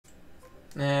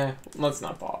let's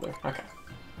not bother. Okay.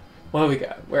 What do we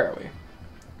got? Where are we?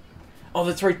 Oh,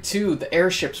 that's right, too. The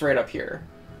airship's right up here.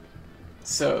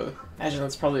 So, imagine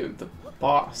that's probably the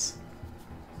boss.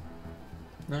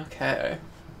 Okay.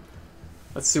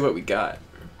 Let's see what we got.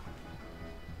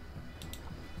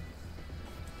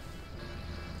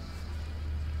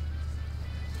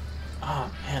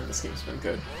 Oh, man, this game's been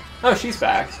good. Oh, she's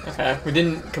back. Okay. We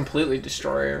didn't completely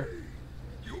destroy her.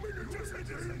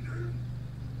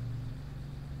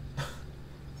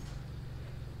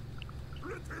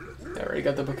 I already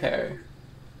got the bouquet.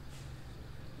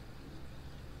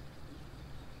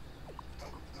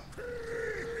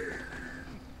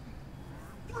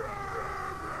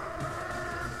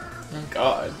 Oh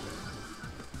god.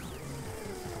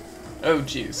 Oh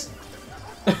jeez.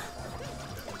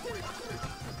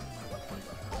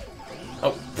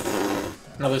 Oh,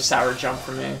 another sour jump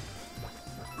for me.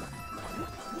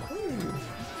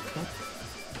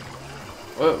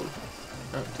 Whoa.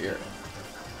 Oh dear.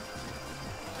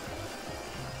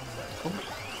 Oh.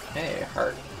 Hey,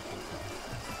 heart.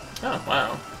 Oh,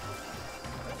 wow.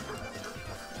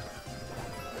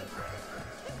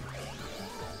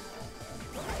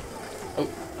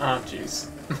 Oh, jeez.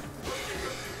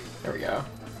 There we go.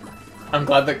 I'm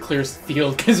glad that clears the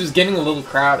field, because it was getting a little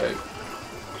crowded.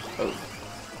 Oh.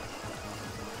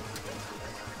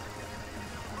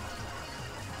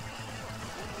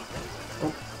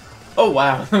 Oh, oh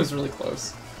wow, that was really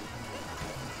close.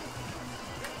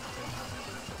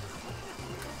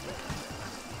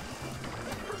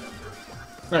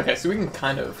 Okay, so we can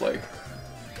kind of, like,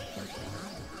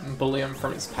 bully him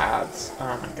from his paths.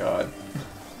 Oh my god.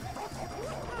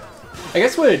 I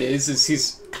guess what it is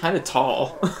he's kind of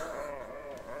tall.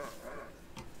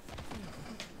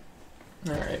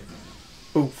 Alright.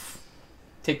 Oof.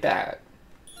 Take that.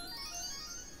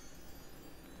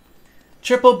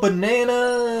 Triple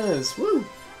bananas! Woo!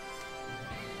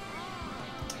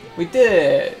 We did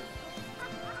it!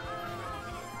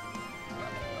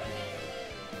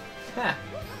 Ha!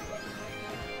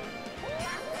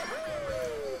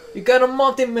 You got a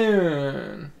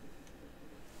multi-moon!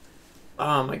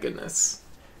 Oh my goodness.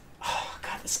 Oh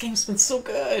god, this game's been so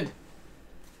good!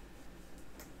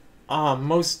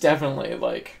 Most definitely,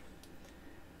 like...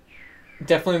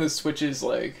 Definitely the Switch's,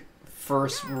 like,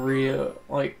 first real,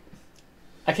 like...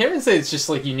 I can't even say it's just,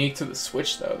 like, unique to the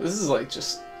Switch, though. This is, like,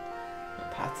 just... The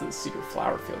Path to the Secret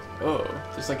Flower Field. Oh,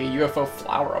 there's, like, a UFO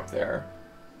flower up there.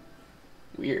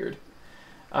 Weird.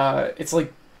 It's,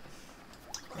 like...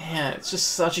 Man, it's just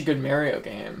such a good Mario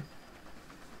game.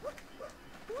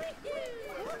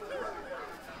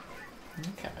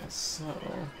 Okay, so...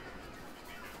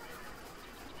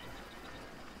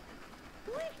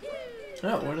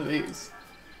 Oh, what are these?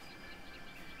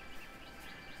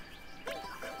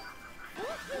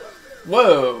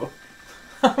 Whoa!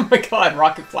 Oh my god,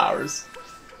 rocket flowers.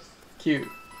 Cute.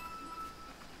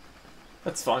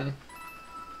 That's fun.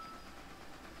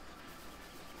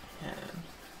 Man.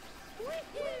 I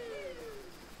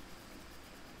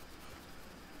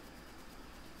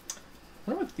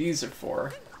wonder what these are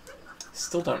for.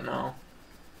 Still don't know.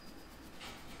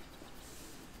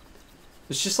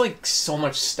 There's just like so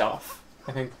much stuff.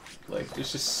 I think like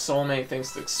there's just so many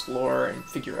things to explore and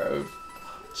figure out.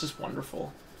 It's just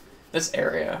wonderful. This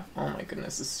area, oh my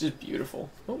goodness, it's just beautiful.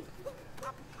 Oh.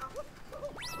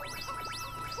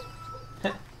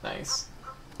 Nice.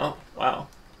 Oh, wow.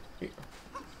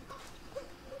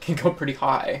 Can go pretty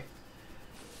high.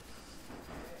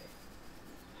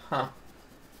 Huh.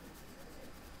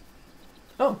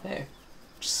 Oh, hey.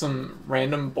 Just some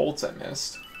random bolts I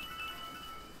missed.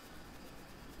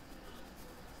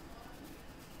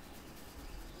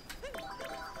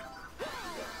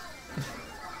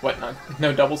 What,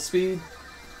 no double speed?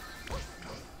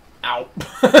 Ow.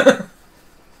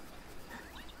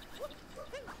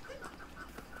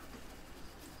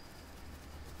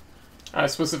 I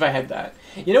suppose if I had that.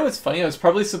 You know what's funny? I was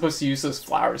probably supposed to use those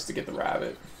flowers to get the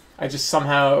rabbit. I just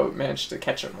somehow managed to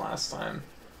catch him last time.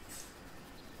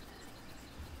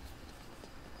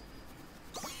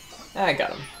 I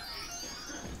got him.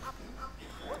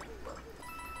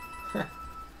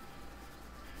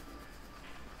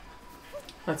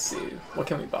 Let's see, what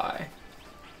can we buy?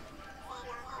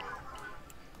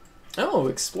 Oh,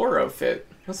 explorer outfit.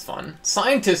 That's fun.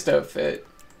 Scientist outfit.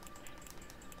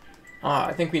 Ah,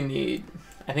 I think we need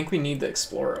the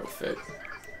explorer outfit,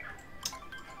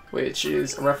 which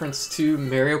is a reference to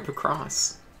Mario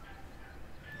Picross.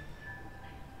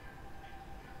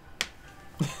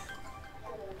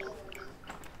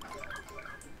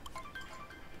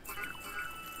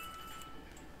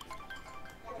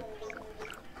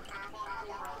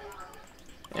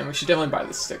 And we should definitely buy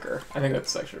the sticker. I think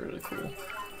that's actually really cool.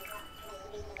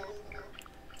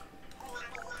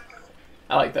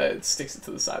 I like that it sticks it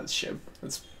to the side of the ship.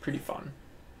 That's pretty fun.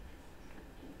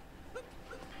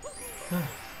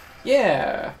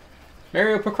 Yeah!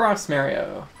 Mario Pacross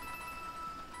Mario.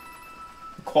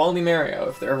 Quality Mario,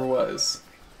 if there ever was.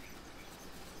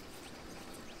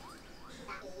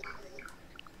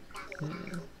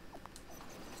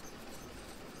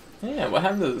 Yeah, what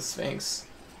happened to the Sphinx?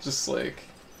 Just like...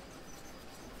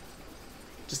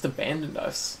 just abandoned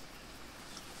us.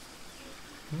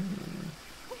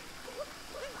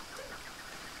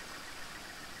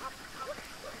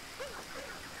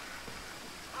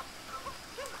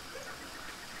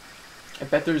 I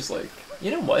bet there's like...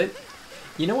 You know what?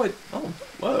 You know what? Oh,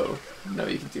 whoa. No,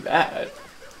 you can do that.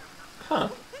 Huh.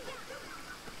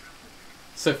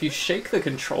 So if you shake the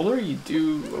controller, you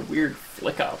do a weird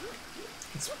flick up.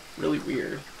 It's really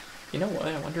weird. You know what?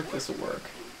 I wonder if this will work.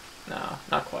 Nah,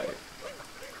 not quite.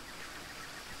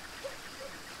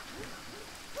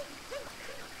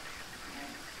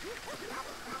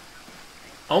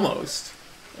 Almost.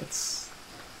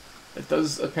 It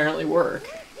does apparently work.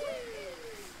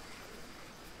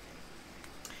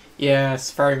 Yeah,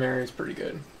 Safari Mario is pretty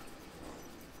good.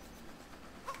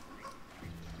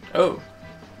 Oh,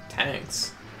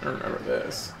 tanks. I don't remember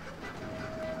this.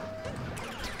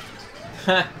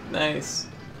 Ha, nice.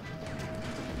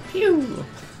 Phew.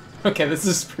 Okay, this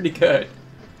is pretty good.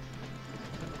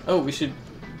 Oh, we should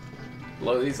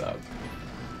blow these up.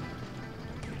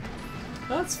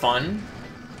 That's fun.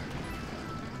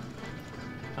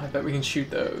 I bet we can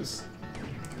shoot those.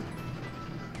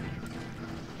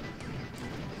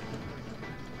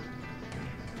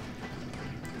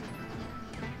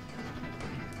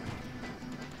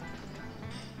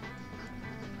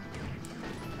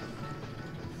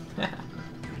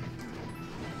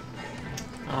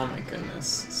 Oh my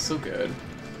goodness, so good.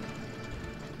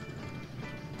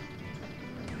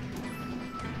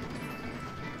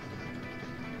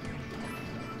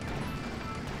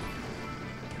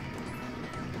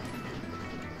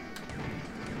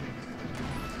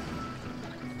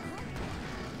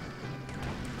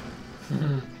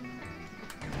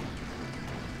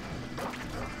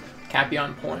 Cappy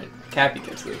on point. Cappy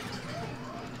gets it.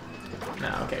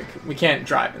 No, okay, we can't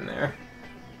drive in there.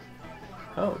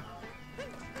 Oh.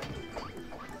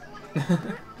 I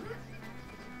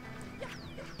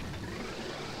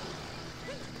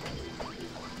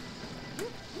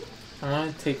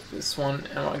want to take this one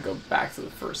and I want to go back to the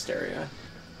first area.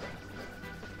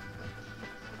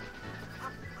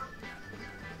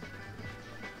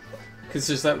 Because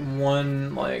there's that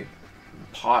one, like,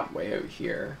 pot way out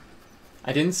here.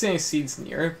 I didn't see any seeds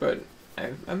near it, but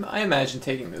I imagine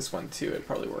taking this one too. It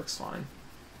probably works fine.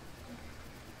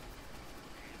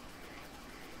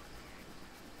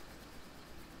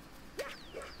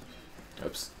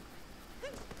 Oops.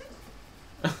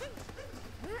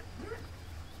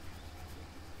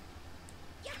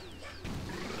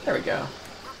 There we go.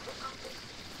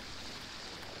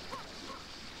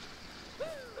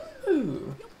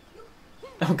 Ooh.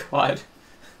 Oh god.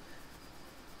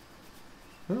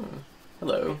 Ooh.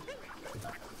 Hello.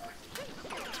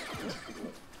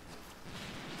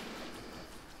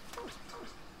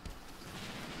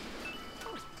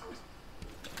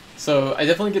 So I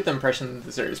definitely get the impression that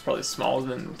this area is probably smaller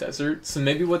than the desert. So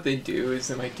maybe what they do is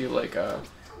they might do like a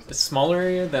smaller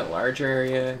area, then a larger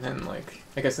area, and then like,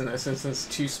 I guess in this instance,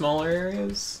 2 smaller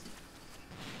areas.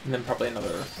 And then probably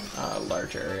another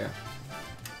large area.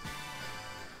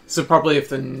 So probably if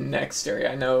the next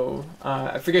area, I know,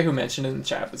 I forget who mentioned it in the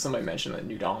chat, but somebody mentioned that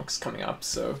New Donk's coming up.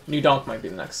 So New Donk might be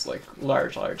the next like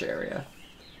large area.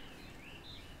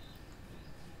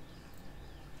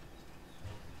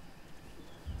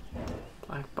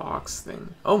 Black box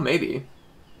thing. Oh, maybe.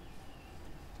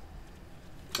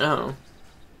 Oh.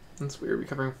 That's weird.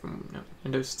 Recovering from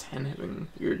Windows 10 having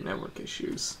weird network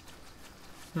issues.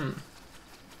 I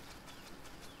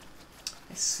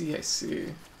see, I see.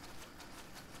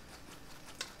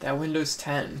 That Windows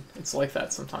 10. It's like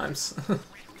that sometimes.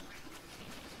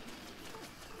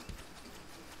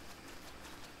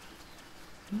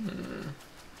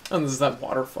 Oh, this is that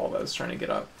waterfall that I was trying to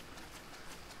get up.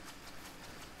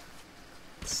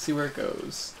 Let's see where it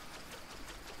goes.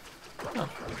 Oh,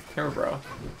 camera bro.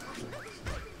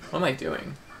 What am I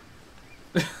doing?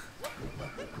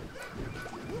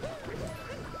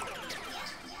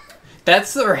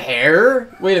 That's their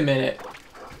hair? Wait a minute.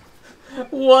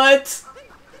 What?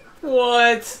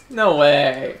 What? No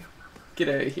way. Get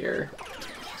out of here.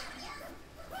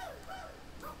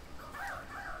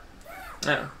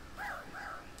 Oh.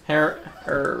 Hair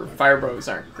or fire bros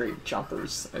aren't great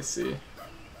jumpers, I see.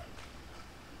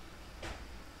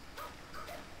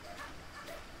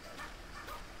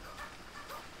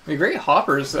 They're great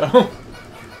hoppers, though.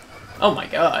 Oh my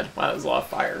god. Wow, that was a lot of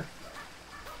fire.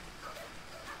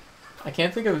 I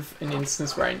can't think of an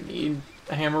instance where I need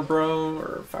a hammer bro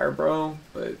or fire bro,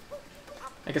 but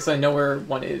I guess I know where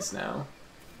one is now.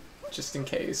 Just in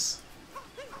case.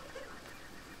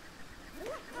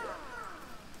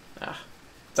 Ah.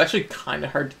 It's actually kind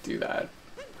of hard to do that.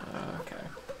 Okay.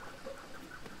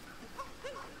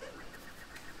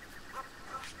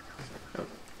 Oh.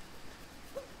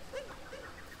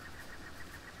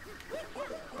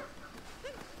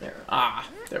 There. Ah,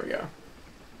 there we go.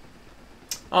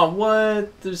 Oh,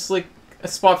 what? There's like a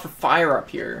spot for fire up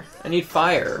here. I need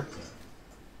fire.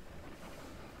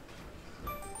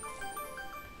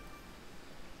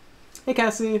 Hey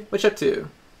Cassie, what you up to?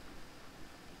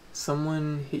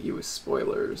 Someone hit you with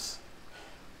spoilers.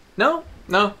 No,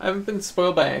 I haven't been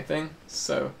spoiled by anything,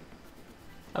 so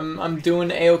I'm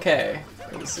doing a-okay.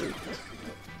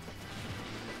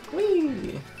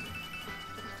 Whee!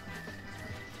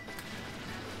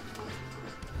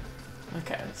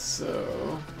 Okay,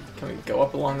 so can we go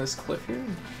up along this cliff here?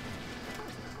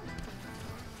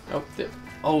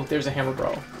 Oh, there's a hammer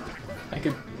bro. I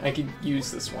could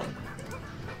use this one.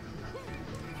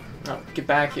 Oh, get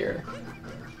back here.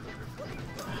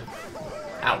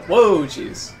 Ow, whoa,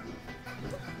 jeez.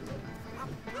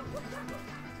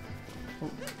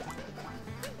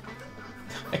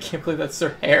 I can't believe that's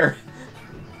their hair.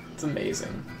 It's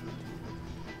amazing.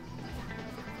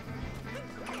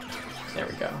 There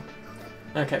we go.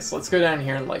 Okay, so let's go down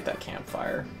here and light that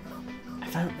campfire. I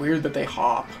find it weird that they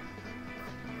hop.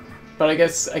 But I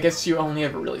guess you only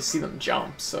ever really see them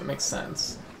jump, so it makes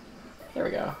sense. There we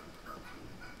go.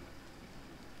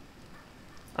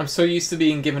 I'm so used to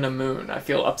being given a moon, I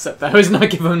feel upset that I was not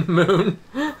given a moon.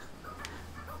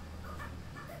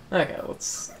 Okay,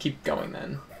 let's keep going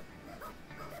then.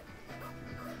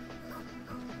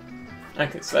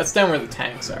 Okay, so that's down where the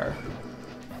tanks are.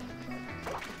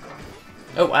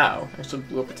 Oh wow, I actually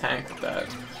blew up a tank with that.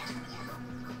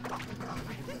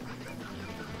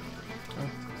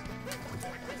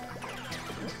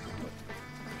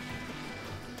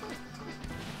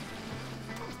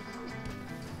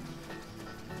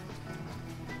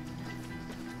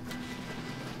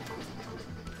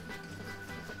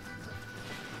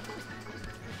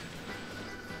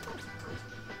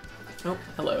 Oh,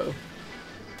 hello.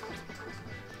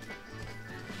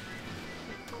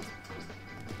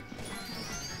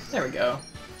 There we go.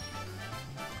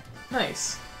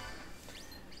 Nice.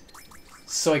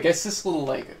 So I guess this little,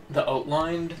 like, the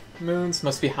outlined moons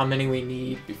must be how many we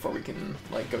need before we can,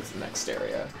 like, go to the next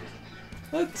area.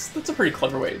 That's a pretty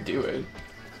clever way to do it.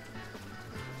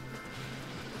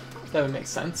 That would make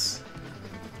sense.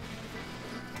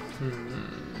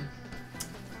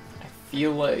 I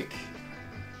feel like...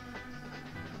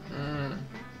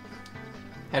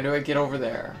 How do I get over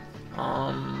there?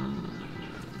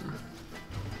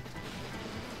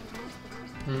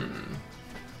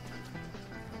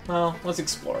 Well, let's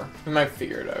explore. We might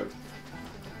figure it out.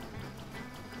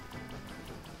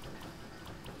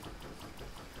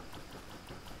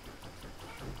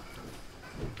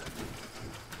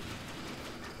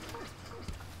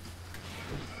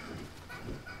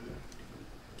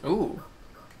 Ooh.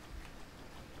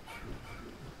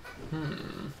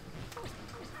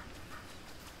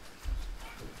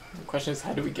 The question is,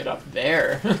 how do we get up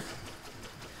there?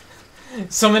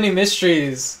 So many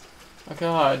mysteries. Oh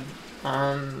god.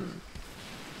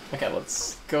 Okay,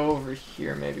 let's go over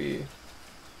here maybe.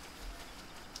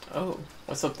 Oh,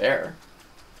 what's up there?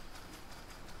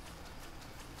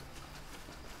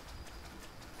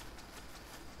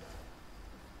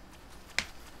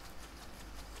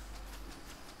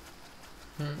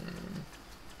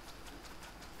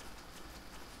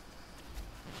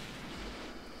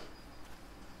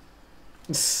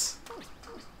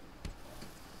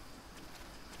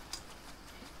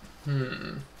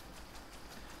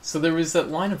 So there was that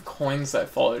line of coins that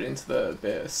followed into the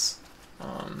abyss.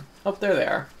 Oh, there they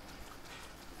are.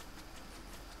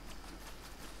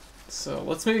 So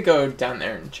let's maybe go down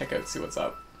there and check out, see what's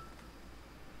up.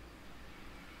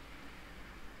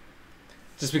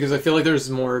 Just because I feel like there's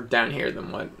more down here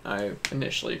than what I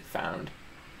initially found.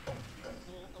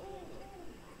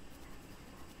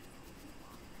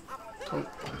 Oh.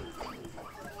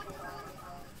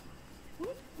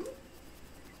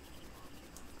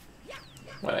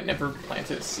 What, I never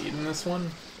planted a seed in this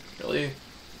one? Really?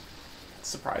 It's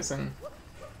surprising.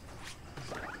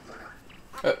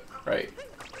 Oh, right.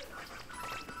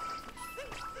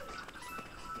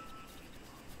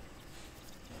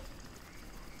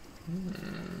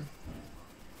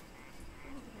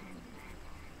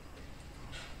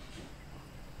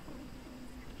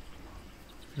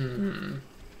 Hmm.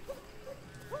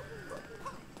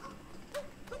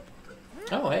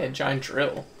 Oh, hey, a giant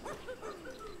drill.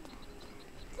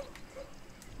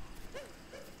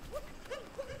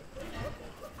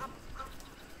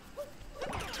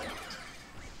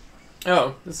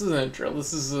 Oh, this isn't a drill.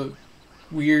 This is a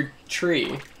weird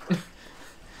tree.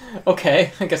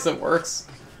 Okay, I guess it works.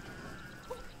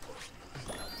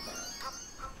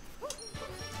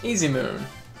 Easy moon.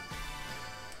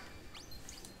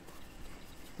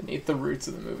 Beneath the roots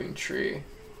of the moving tree.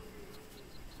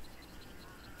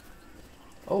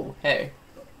 Oh, hey.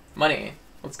 Money.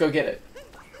 Let's go get it.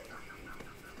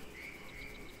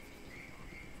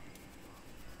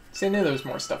 See, I knew there was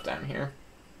more stuff down here.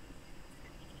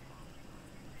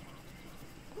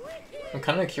 I'm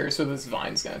kind of curious where this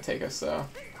vine's gonna take us, though.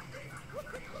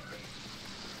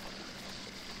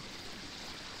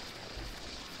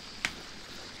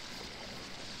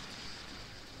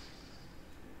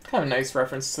 Kind of a nice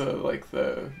reference to, like,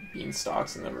 the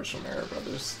beanstalks in the original Mario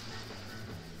Brothers.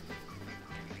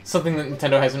 Something that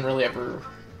Nintendo hasn't really ever...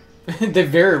 they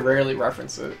very rarely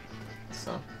reference it,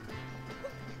 so...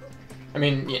 I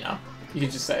mean, you know, you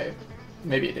could just say,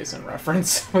 maybe it isn't a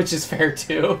reference, which is fair,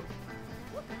 too.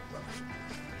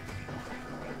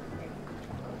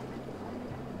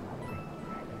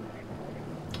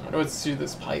 I wonder what's through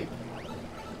this pipe.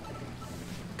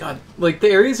 God, like, the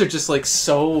areas are just, like,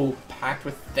 so packed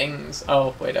with things.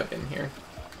 Oh, wait, I've been here.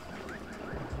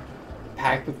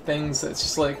 Packed with things that's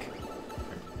just, like...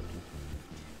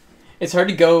 It's hard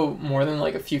to go more than,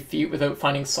 like, a few feet without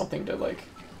finding something to, like...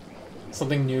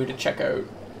 something new to check out.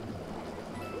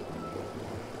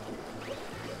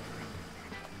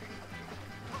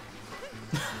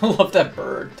 I love that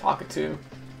bird, Talkatoo.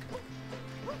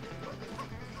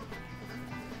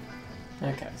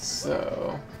 Okay,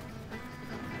 so...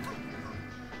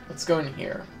 let's go in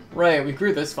here. Right, we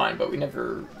grew this vine, but we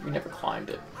never climbed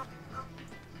it.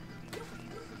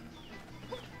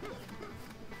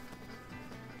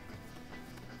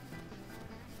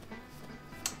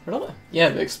 Really? Yeah,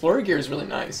 the Explorer gear is really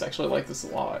nice. I actually like this a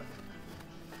lot.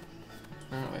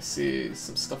 Oh, I see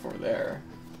some stuff over there.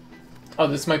 Oh,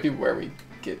 this might be where we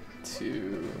get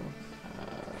to...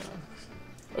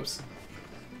 oops.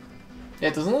 Yeah,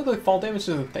 it doesn't look like fall damage is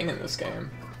a thing in this game.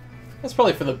 That's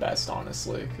probably for the best,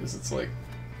 honestly, because it's like...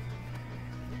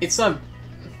 It's not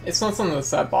something that's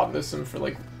that bothersome for,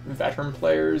 like, veteran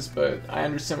players, but I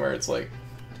understand where it's like...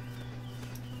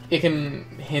 it can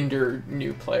hinder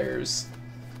new players.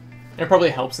 And it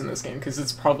probably helps in this game, because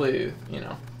it's probably, you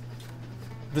know...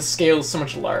 the scale is so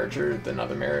much larger than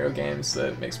other Mario games that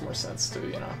it makes more sense to,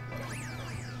 you know...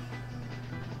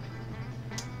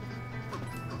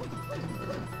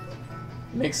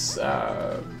 makes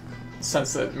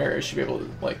sense that Mario should be able to,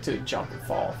 like, to jump and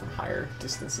fall from higher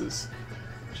distances.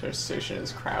 Treasure station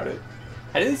is crowded.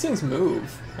 How do these things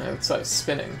move? It's like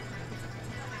spinning.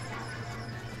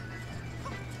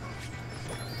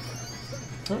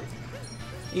 Oh,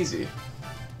 easy.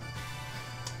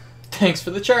 Thanks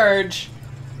for the charge.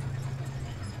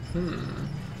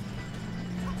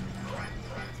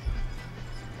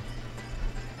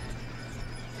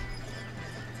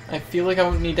 I feel like I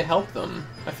would need to help them.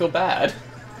 I feel bad.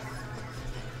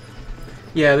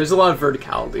 Yeah, there's a lot of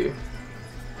verticality.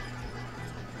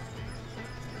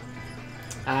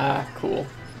 Ah, cool.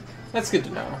 That's good to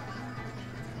know.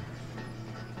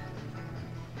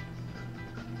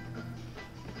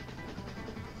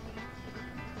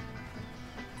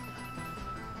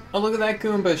 Oh, look at that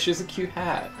Goomba. She has a cute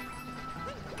hat.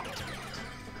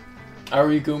 Are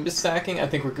we Goomba stacking? I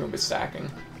think we're Goomba stacking.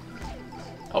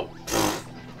 Oh.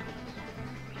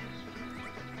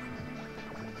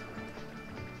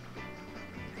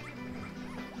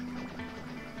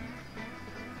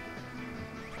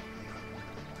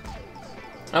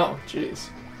 Oh, jeez.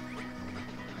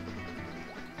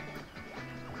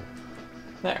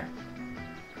 There.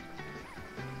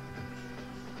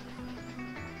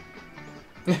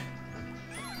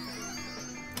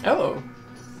 Oh.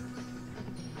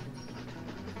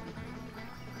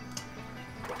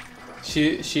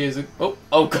 She is a...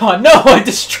 oh god, no! I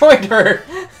destroyed her!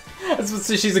 I was supposed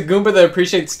to say she's a Goomba that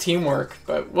appreciates teamwork,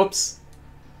 but whoops.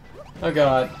 Oh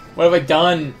god. What have I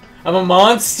done? I'm a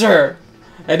monster!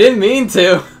 I didn't mean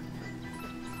to!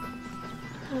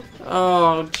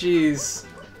 Oh, jeez.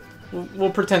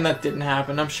 We'll pretend that didn't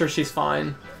happen. I'm sure she's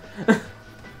fine.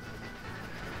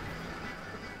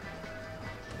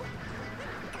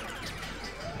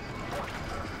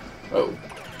 Oh.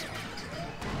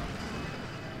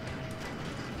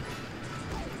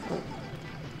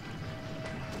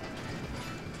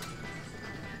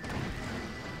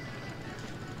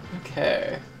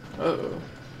 Okay. Oh.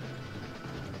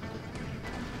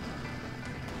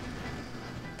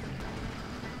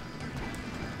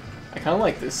 kind of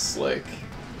like this, like,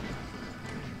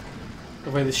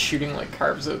 the way the shooting, like,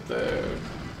 carves out the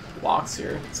blocks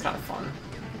here. It's kind of fun.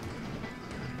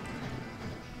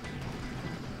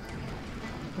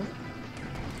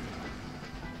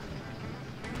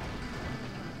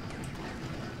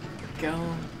 Go.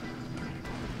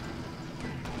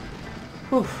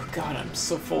 Whew, God, I'm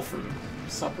so full from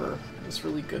supper. It was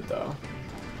really good, though.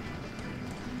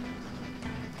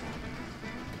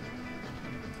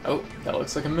 Oh, that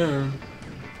looks like a moon.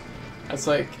 That's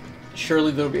like,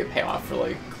 surely there'll be a payoff for,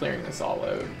 like, clearing this all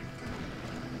out.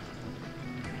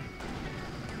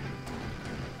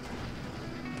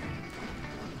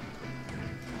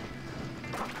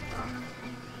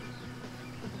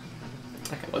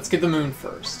 Okay, let's get the moon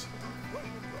first.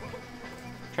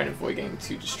 Trying to avoid getting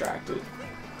too distracted.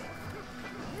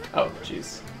 Oh,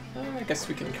 jeez. I guess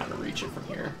we can kind of reach it from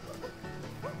here.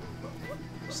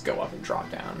 Just go up and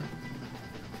drop down.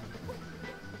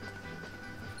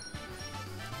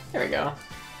 There we go.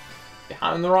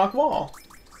 Behind the rock wall.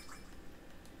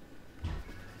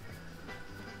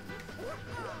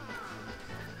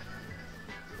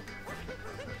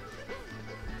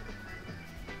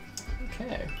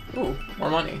 Okay. Ooh, more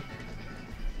money.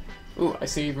 Ooh, I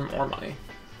see even more money.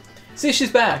 See,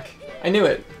 she's back! I knew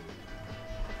it.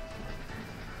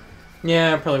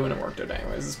 Yeah, it probably wouldn't have worked out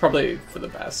anyways. It's probably for the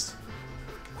best.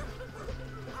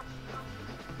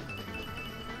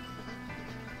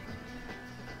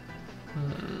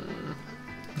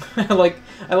 I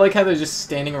like how they're just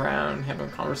standing around having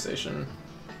a conversation.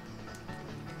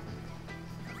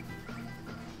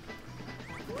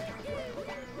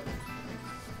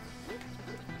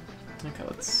 Okay,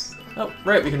 let's... Oh,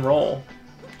 right, we can roll.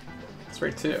 That's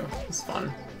right too. It's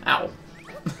fun. Ow.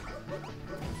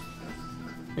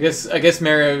 I guess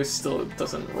Mario still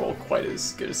doesn't roll quite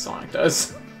as good as Sonic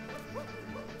does.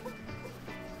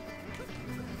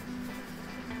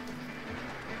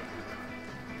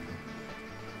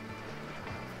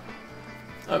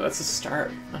 Oh, that's a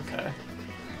start. Okay.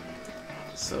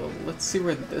 So let's see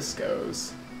where this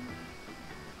goes.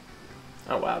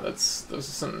 Oh wow, those are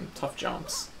some tough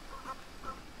jumps.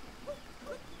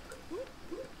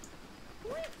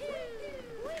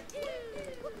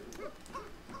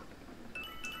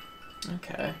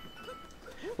 Okay.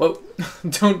 Whoa!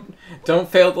 don't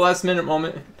fail at the last minute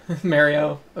moment,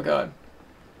 Mario. Oh god.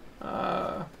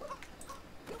 Oh,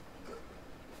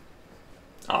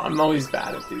 I'm always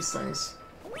bad at these things.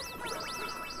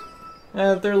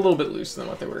 They're a little bit looser than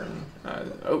what they were in.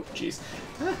 Oh, jeez.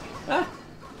 Ah.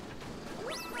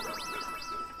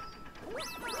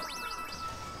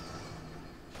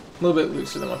 A little bit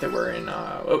looser than what they were in.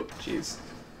 Oh, jeez.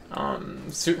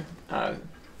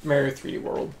 Mario 3D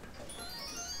World.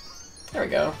 There we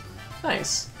go.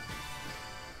 Nice.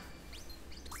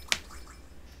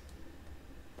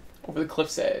 Over the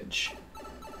cliff's edge.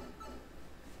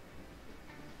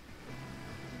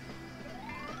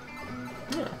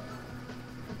 Yeah.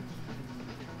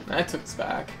 That took us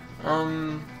back.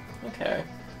 Okay.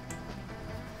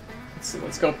 Let's see,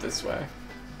 let's go up this way.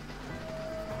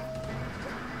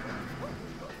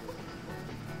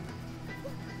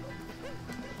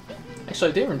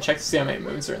 Actually, I didn't even check to see how many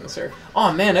moons are in this area.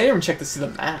 Oh man, I didn't even check to see the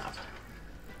map.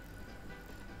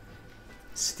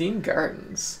 Steam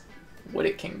Gardens.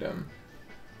 Wooded Kingdom.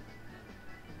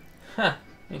 Huh.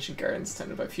 Ancient gardens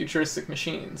tended by futuristic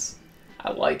machines.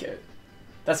 I like it.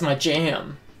 That's my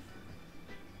jam.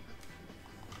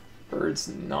 Birds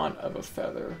not of a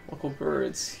feather. Local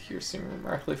birds here seem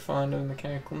remarkably fond of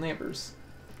mechanical neighbors.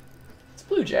 It's a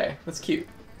blue jay. That's cute.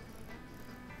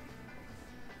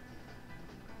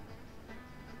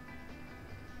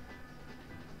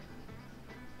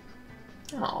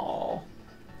 Aww.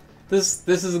 This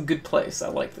is a good place. I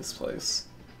like this place.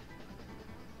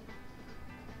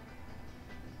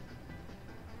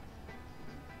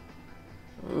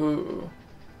 Ooh.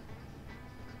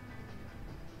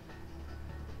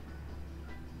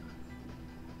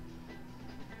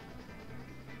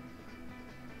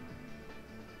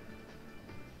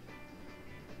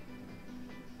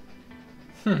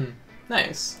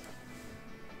 Nice.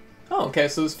 Oh, okay,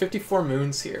 so there's 54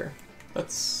 moons here.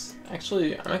 That's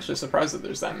actually, I'm actually surprised that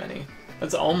there's that many.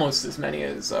 That's almost as many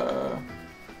as the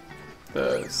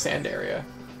sand area.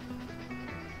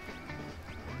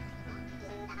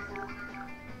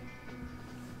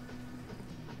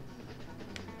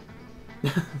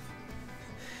 I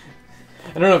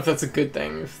don't know if that's a good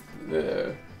thing,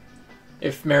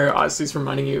 if Mario Odyssey's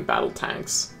reminding you of battle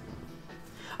tanks.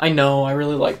 I know, I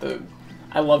really like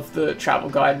I love the travel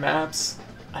guide maps.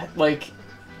 I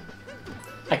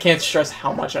can't stress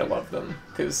how much I love them,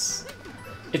 because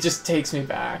it just takes me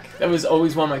back. That was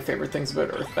always one of my favorite things about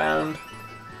Earthbound.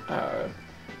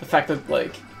 The fact that,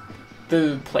 like,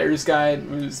 the player's guide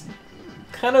was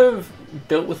kind of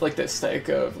built with, like, the aesthetic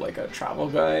of, like, a travel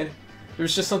guide. There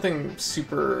was just something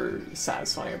super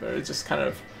satisfying about it. It just kind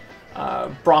of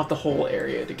brought the whole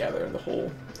area together, the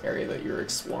whole area that you were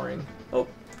exploring. Oh,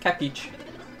 Cat Peach.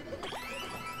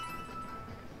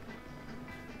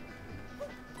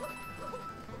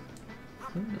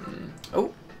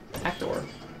 Oh, back door.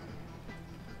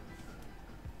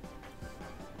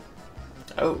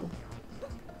 Oh.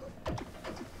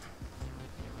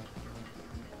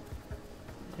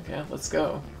 Okay, let's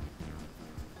go.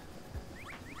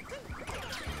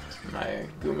 Am I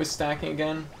Goomba stacking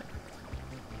again?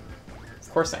 Of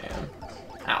course I am.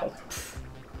 Ow.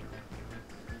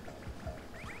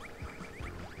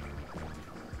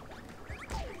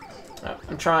 Oh,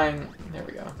 I'm trying. There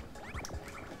we go.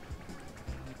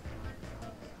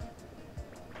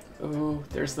 Ooh,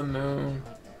 there's the moon.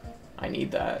 I need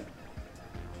that.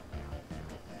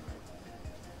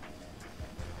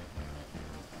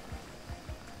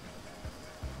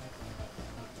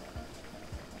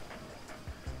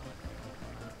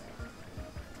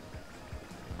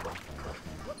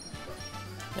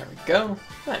 There we go.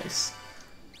 Nice.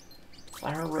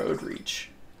 Flower Road Reach.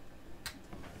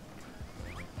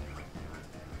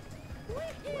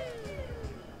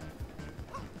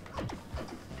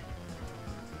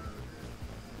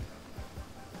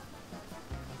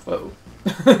 Whoa.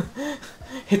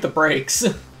 Hit the brakes.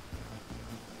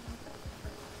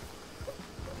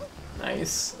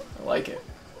 Nice. I like it.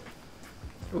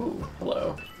 Ooh,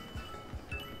 hello.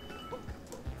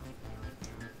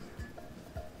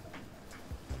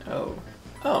 Oh.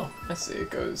 Oh, I see.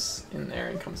 It goes in there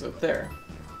and comes up there.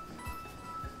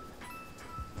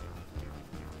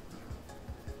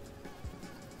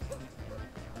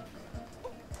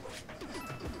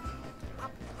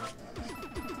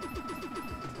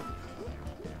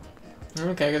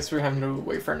 Okay, I guess we're having to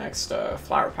wait for our next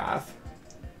flower path.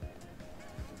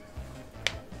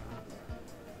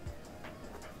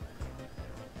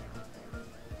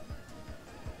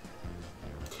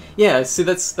 Yeah, see,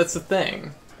 that's the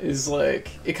thing. Is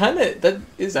like it kind of that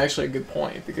is actually a good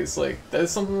point because like that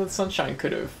is something that Sunshine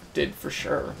could have did for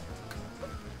sure.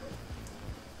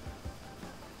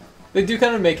 They do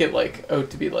kind of make it like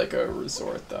to be like a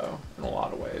resort though in a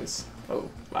lot of ways. Oh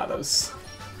wow, that was.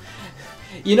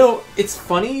 You know, it's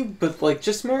funny, but like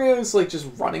just Mario's like just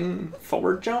running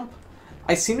forward jump,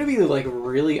 I seem to be like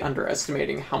really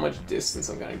underestimating how much distance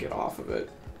I'm gonna get off of it.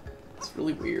 It's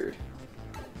really weird.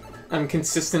 I'm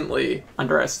consistently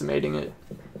underestimating it.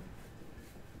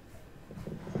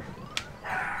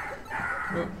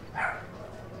 Oh. That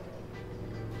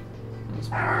was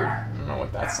weird. I don't know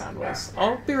what that sound was.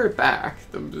 I'll be right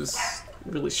back. That was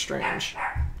really strange.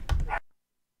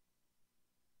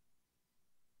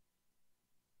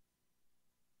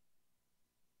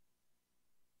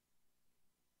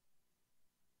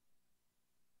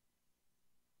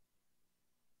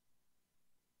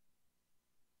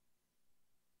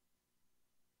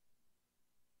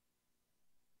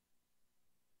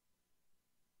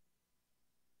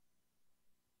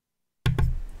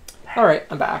 Alright,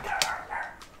 I'm back.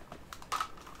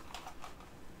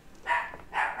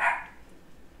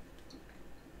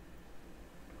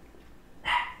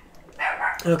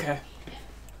 Okay.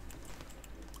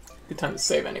 Good time to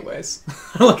save anyways.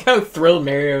 I like how thrilled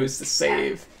Mario is to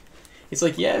save. He's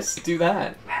like, yes, do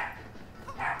that.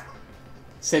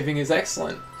 Saving is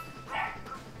excellent.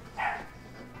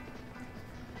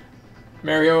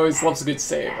 Mario always loves a good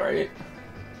save, right?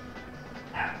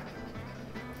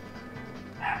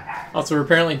 Also, we're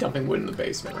apparently dumping wood in the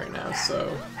basement right now,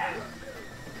 so...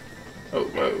 Oh,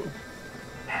 whoa.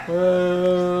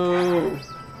 Whoa!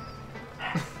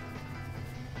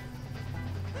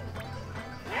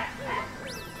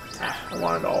 I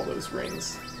wanted all those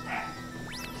rings.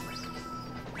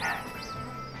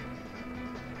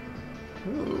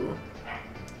 Ooh.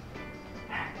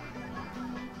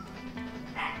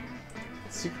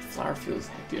 Secret flower fields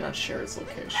do not share its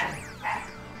location.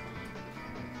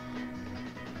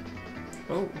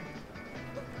 Oh.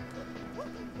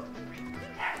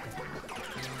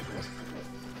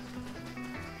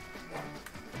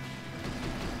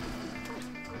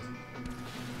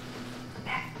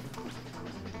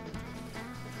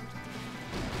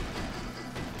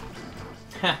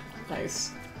 Ha,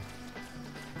 nice.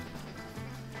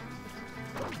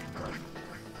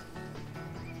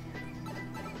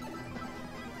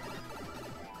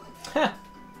 Ha.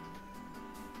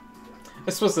 I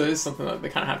suppose that is something that they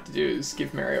kind of have to do, is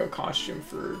give Mario a costume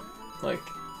for, like,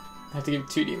 have to give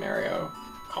 2D Mario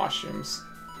costumes.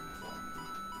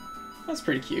 That's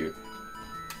pretty cute.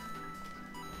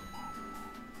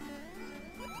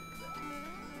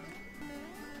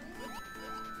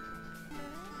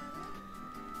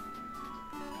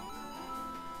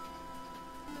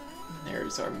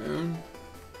 There's our moon.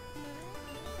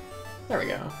 There we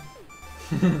go.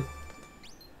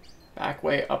 Back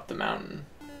way up the mountain.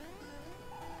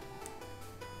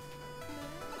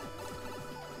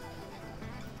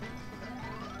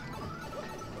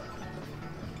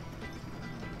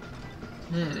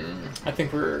 I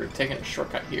think we're taking a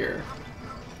shortcut here.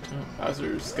 Oh,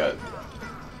 Bowser's got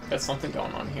something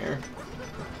going on here.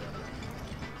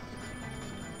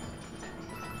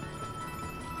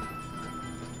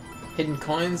 Hidden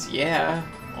coins? Yeah,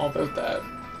 all about that.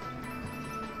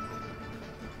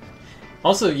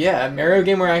 Also, yeah, Mario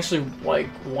game where I actually, like,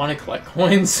 want to collect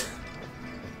coins.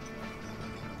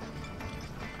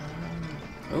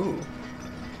 Ooh.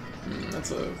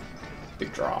 That's a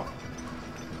big drop.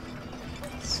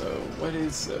 So, what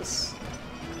is this?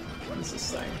 What is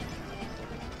this thing?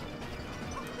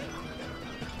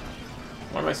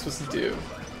 What am I supposed to do?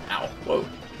 Ow, whoa.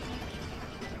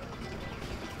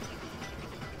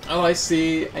 Oh, I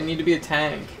see. I need to be a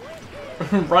tank.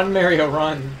 Run, Mario,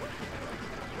 run.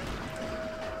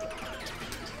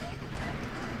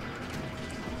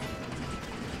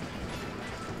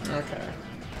 Okay.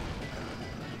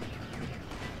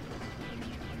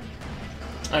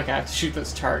 Okay, I have to shoot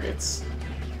those targets.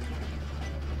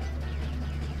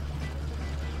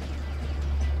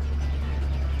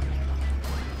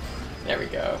 There we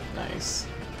go. Nice.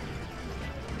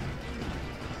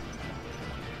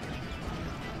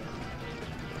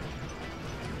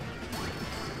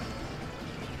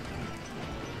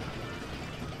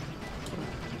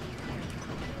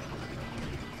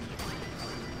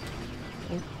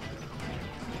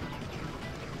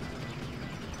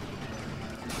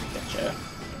 Gotcha.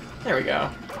 There we go.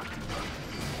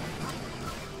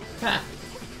 Ha.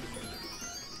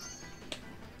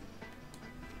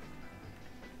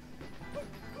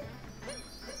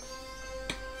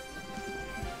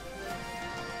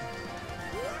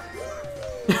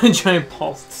 Giant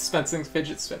ball dispensing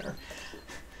fidget spinner.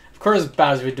 Of course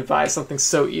Bowser would devise something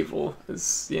so evil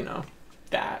as, you know,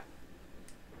 that.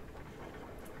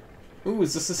 Ooh,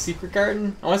 is this a secret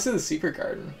garden? I want to see the secret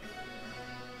garden.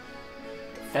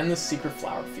 Defend the secret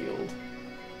flower field.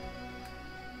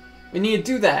 We need to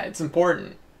do that. It's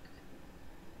important.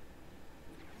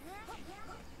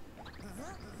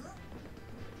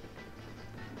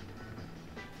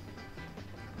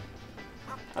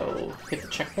 I will hit the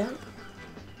checkpoint.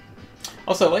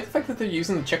 Also, I like the fact that they're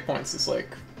using the checkpoints as like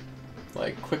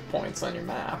quick points on your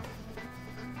map.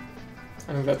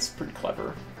 I think that's pretty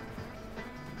clever.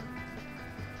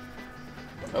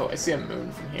 Oh, I see a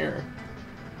moon from here.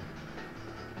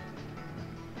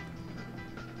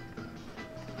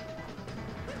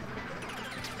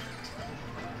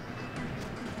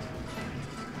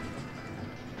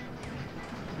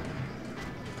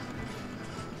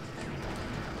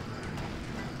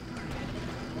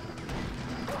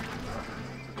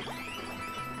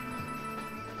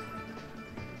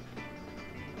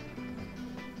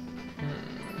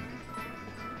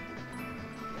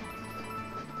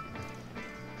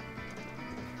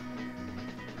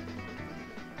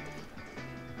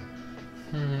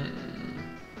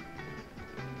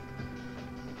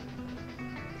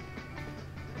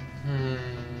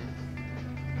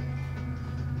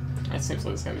 It seems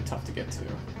like it's gonna be tough to get to.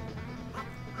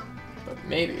 But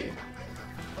maybe.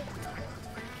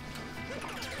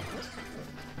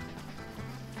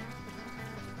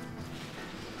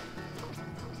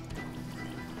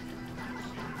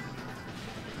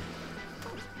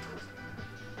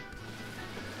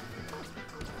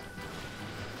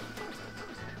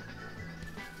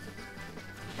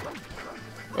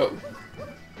 Oh.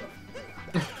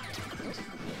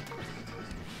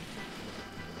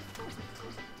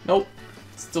 Nope.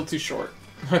 Still too short.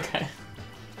 Okay.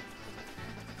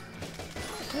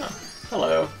 Oh,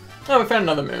 hello. Oh, we found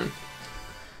another moon.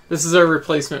 This is our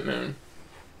replacement moon.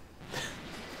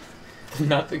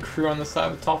 Not the crew on the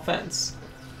side of a tall fence.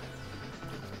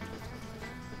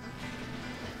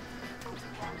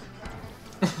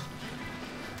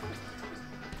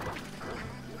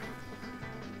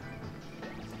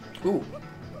 Ooh.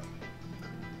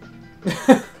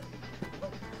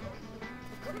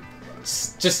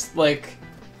 just like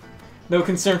no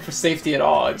concern for safety at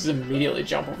all. I just immediately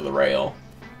jump over the rail.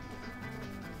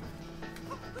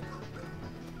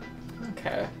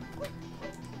 Okay.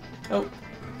 Oh.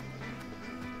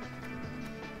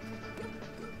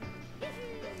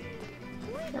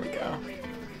 There we go.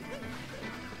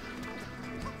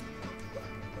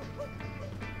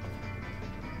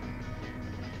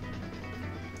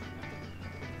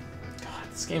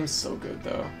 This game's so good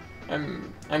though.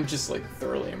 I'm just like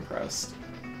thoroughly impressed.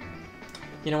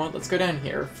 You know what? Let's go down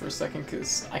here for a second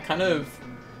because I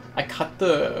cut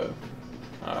the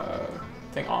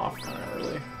thing off kind of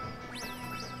early.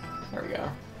 There we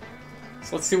go.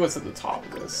 So let's see what's at the top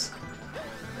of this.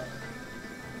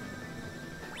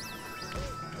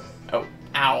 Oh,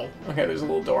 ow. Okay, there's a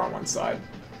little door on one side.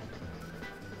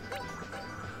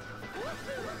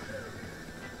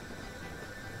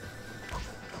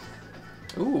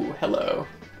 Ooh, hello.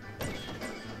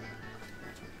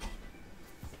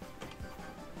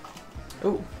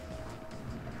 Ooh.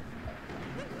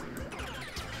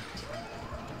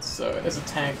 So, as a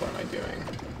tank, what am I doing?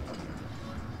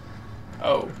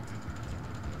 Oh.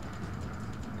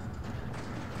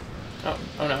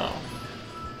 Oh no.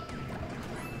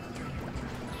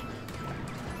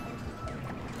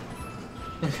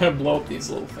 I'm gonna blow up these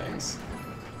little things.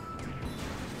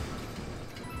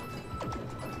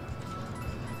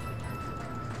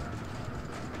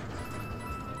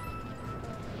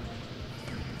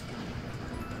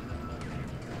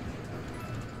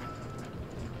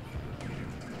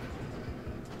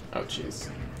 Oh, jeez.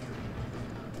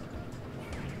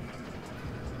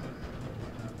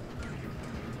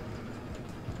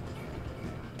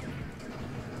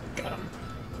 Got him.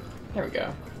 There we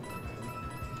go.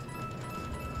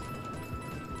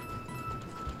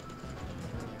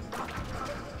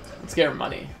 Let's get our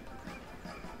money.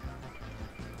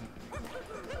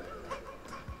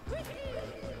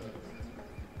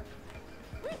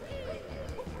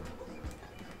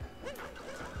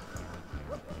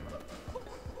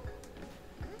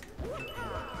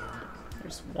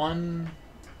 There's 1,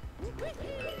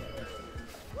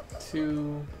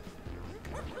 2,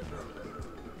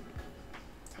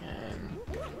 and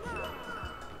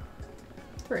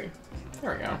 3.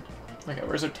 There we go. Okay,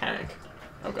 where's our tank?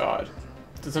 Oh god.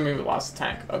 Does that mean we lost the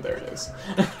tank? Oh, there it is.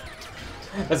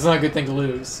 That's not a good thing to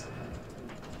lose.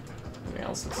 Anything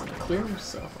else looks clear,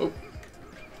 so... Oh.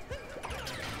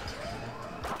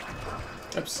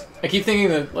 Oops. I keep thinking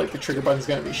that, like, the trigger button's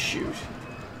gonna be shoot.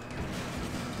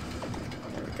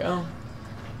 There we go.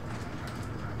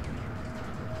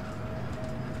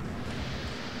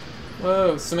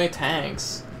 Whoa, so many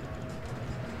tanks.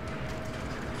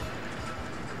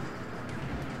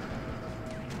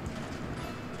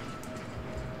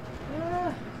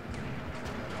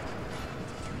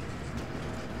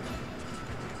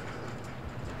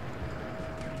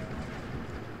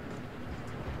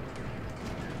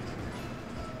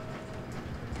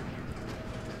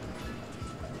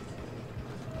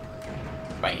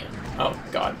 Bam. Oh,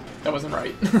 God. That wasn't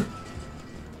right. Am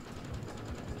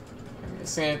I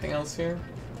missing anything else here?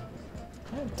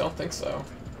 I don't think so.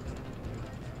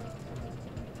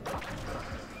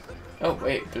 Oh,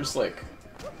 wait. There's, like,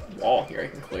 a wall here I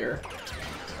can clear.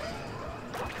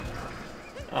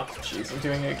 Oh, jeez. I'm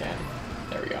doing it again.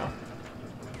 There we go.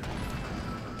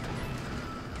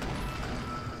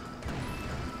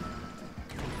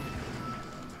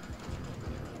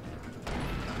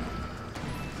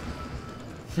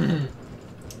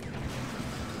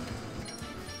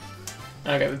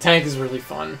 Okay, the tank is really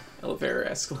fun. Elevator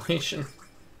escalation.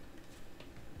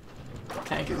 The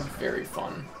tank is very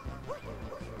fun.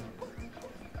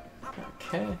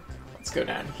 Okay, let's go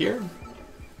down here.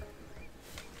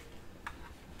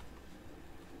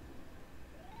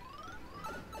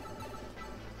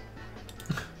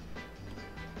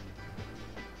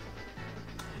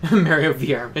 Mario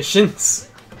VR missions.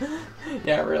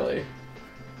 Yeah, really.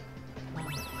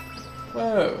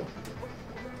 Whoa.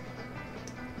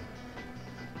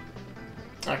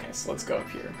 Okay, so let's go up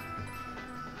here.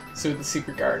 See what the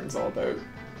secret garden's all about.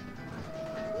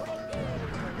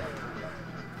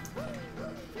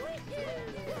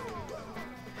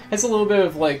 It's a little bit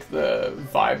of like the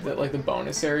vibe that like the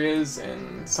bonus areas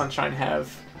in Sunshine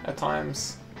have at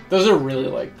times. Those are really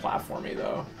like platformy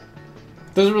though.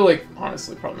 Those were like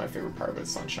honestly probably my favorite part about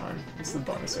Sunshine. It's the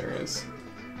bonus areas.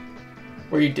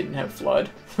 Where you didn't have FLUDD,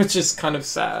 which is kind of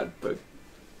sad, but...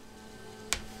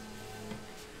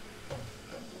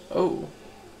 Oh.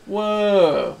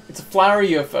 Whoa! It's a flower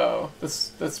UFO.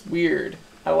 That's weird.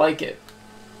 I like it.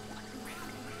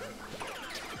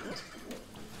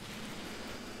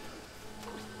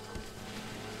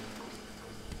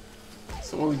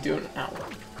 So what are we doing now?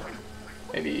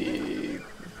 Maybe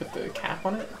put the cap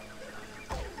on it?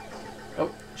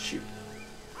 Oh, shoot.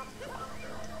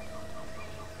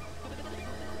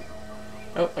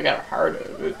 Oh, I got a heart out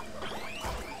of it.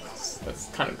 That's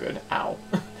kind of good. Ow.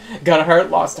 Got a heart,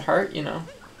 lost a heart, you know.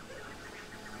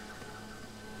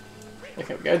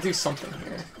 Okay, we gotta do something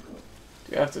here.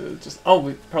 Do we have to just... Oh,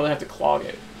 we probably have to clog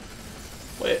it.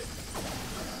 Wait.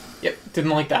 Yep,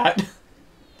 didn't like that.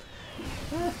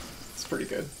 It's pretty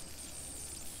good.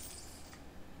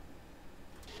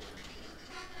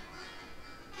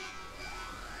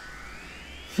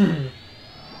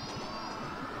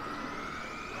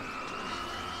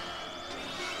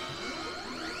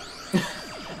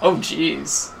 Oh,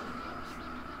 jeez.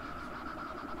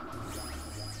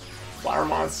 Flower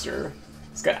monster.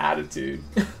 He's got attitude.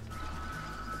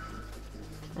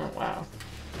 Oh, wow.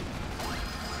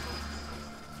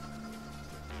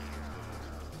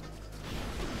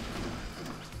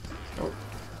 Oh.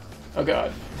 Oh,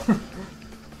 God. There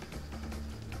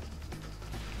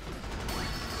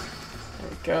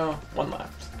we go. One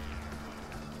left.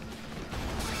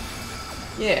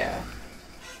 Yeah.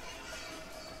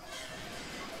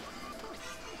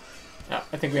 Oh,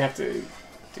 I think we have to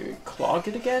clog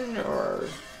it again, or...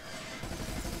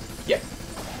 Yeah.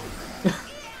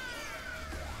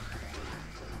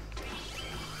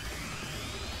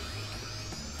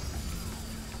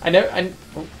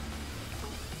 Oh.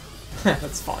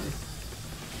 That's fun.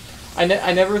 I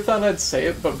never thought I'd say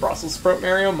it, but Brussels sprout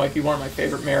Mario might be one of my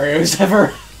favorite Marios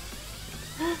ever.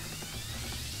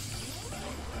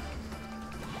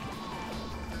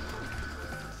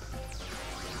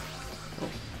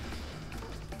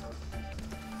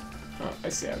 Oh, I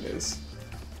see how it is.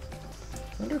 I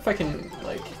wonder if I can,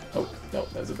 like... Oh, no,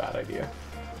 that was a bad idea.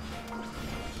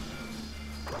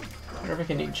 I wonder if I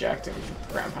can eject and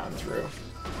ground pound through.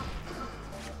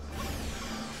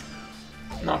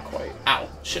 Not quite. Ow.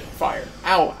 Shit, fire.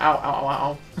 Ow, ow, ow, ow,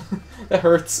 ow. That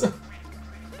hurts.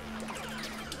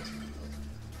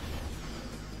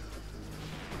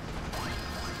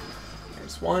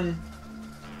 There's one.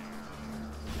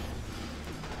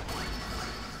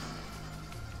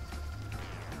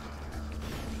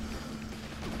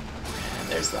 And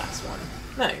there's the last one.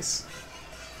 Nice.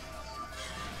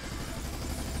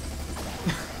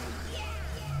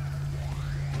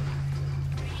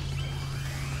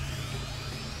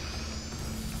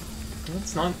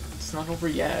 It's not over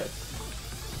yet.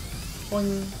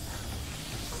 Boing.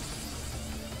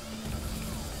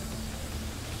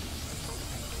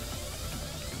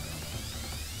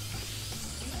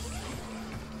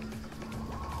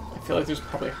 I feel like there's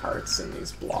probably hearts in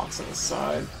these blocks on the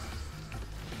side.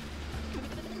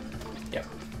 Yep.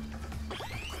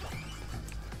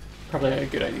 Probably a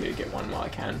good idea to get one while I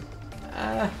can.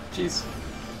 Ah, jeez.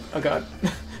 Oh god.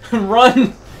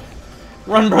 Run!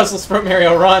 Run, Brussels sprout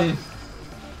Mario, run!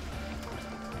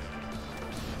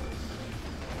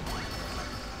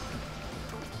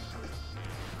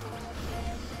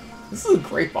 This is a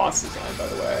great boss design, by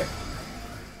the way.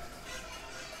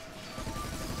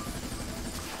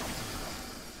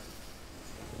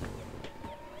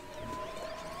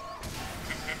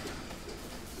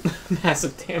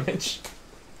 Massive damage.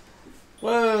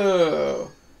 Whoa!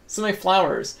 So many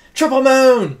flowers. Triple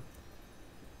moon!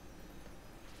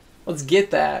 Let's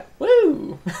get that.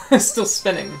 Woo! Still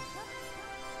spinning.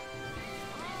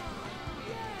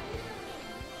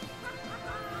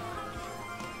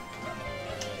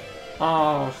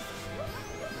 Oh.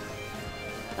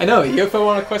 I know, UFO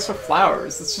on a quest for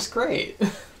flowers. It's just great.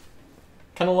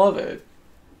 Kinda love it.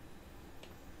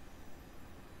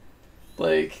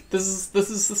 Like, this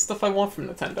is the stuff I want from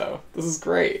Nintendo. This is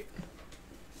great.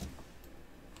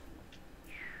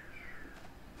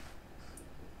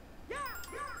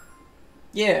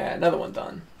 Yeah, another one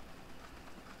done.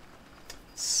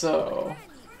 So...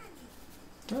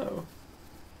 Oh.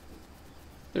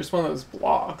 There's one of those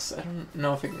blocks. I don't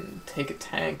know if I can take a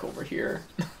tank over here.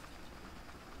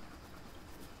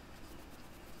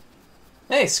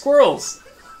 Hey, squirrels!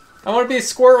 I want to be a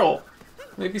squirrel!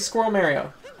 Maybe Squirrel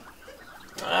Mario.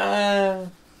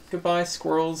 Goodbye,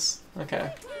 squirrels.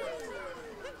 Okay.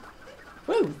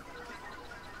 Woo!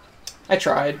 I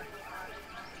tried.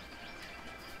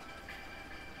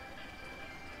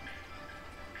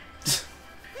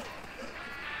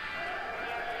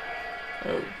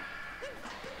 Oh.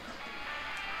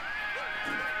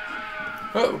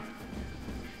 Whoa!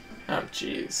 Oh,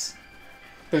 jeez.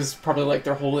 This is probably like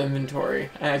their whole inventory,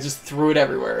 and I just threw it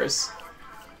everywhere.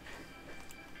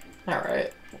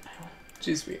 Alright.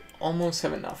 Jeez, we almost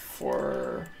have enough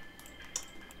for...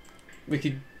 We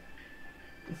could...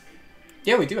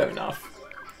 Yeah, we do have enough.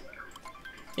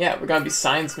 Yeah, we're gonna be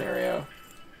Science Mario.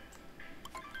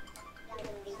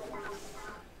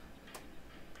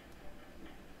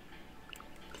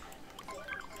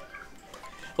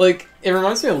 Like, it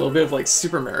reminds me a little bit of, like,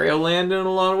 Super Mario Land in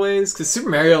a lot of ways, because Super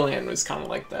Mario Land was kind of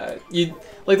like that.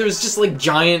 Like, there was just, like,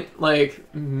 giant, like,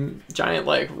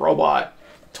 robot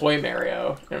toy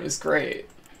Mario, and it was great.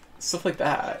 Stuff like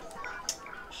that.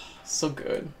 So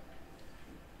good.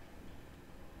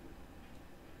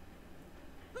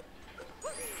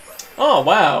 Oh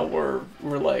wow, we're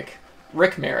like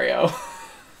Rick Mario.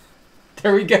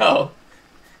 There we go.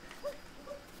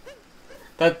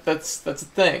 That's a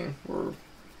thing. We're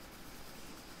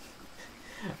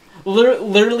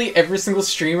literally every single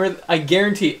streamer. I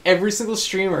guarantee every single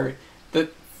streamer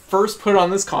that first put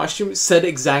on this costume said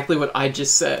exactly what I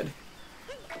just said.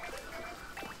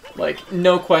 Like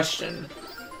no question.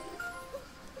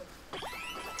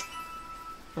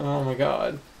 Oh my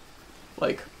god.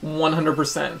 Like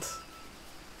 100%.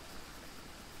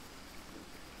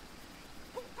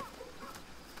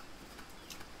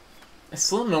 I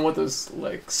still don't know what those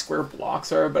like square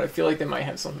blocks are, but I feel like they might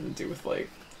have something to do with like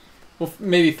we'll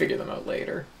maybe figure them out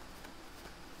later.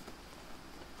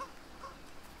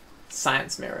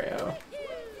 Science Mario.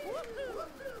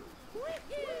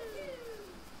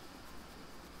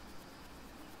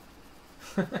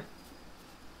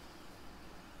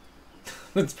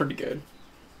 That's pretty good.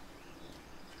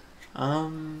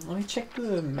 Let me check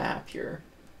the map here.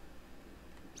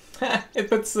 It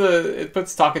puts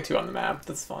Takatu on the map.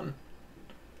 That's fun.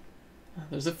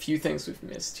 There's a few things we've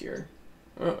missed here.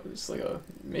 Oh, there's like a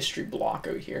mystery block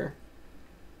out here.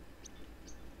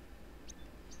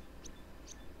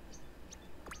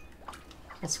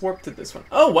 Let's warp to this one.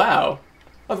 Oh wow!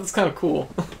 Oh, that's kind of cool.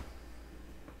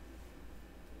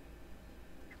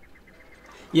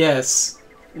 Yes,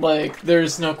 like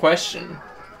there's no question.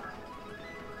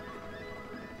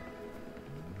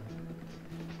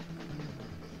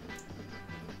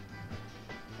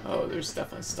 Oh, there's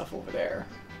definitely stuff over there.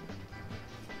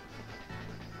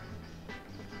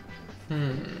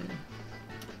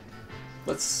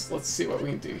 Let's see what we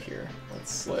can do here.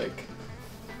 Let's like,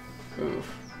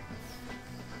 oof.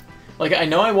 Like I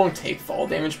know I won't take fall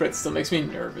damage, but it still makes me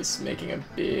nervous making a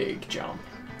big jump.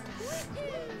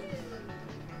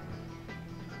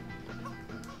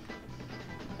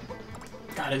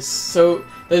 God, that is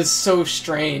so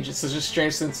strange. It's such a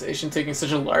strange sensation taking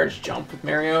such a large jump with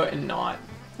Mario and not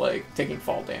like taking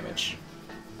fall damage.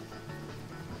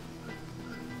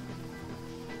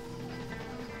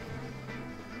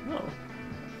 Oh,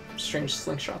 strange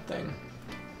slingshot thing.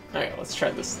 Alright, let's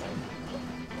try this thing.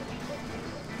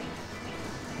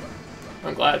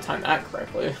 I'm glad I timed that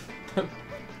correctly.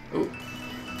 Ooh.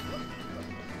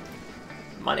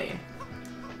 Money.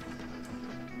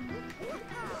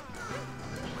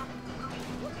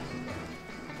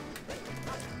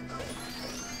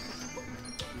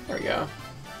 There we go.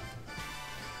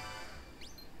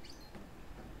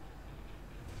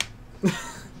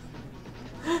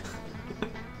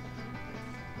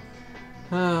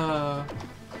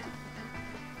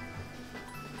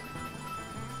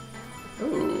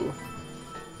 Ooh.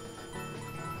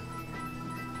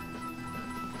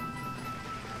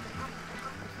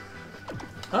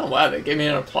 Oh wow, they gave me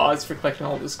an applause for collecting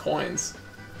all those coins.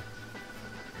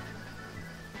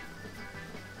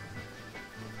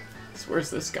 So where's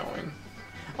this going?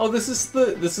 Oh, this is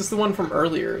the one from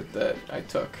earlier that I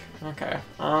took. Okay.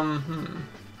 I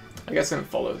guess I'm gonna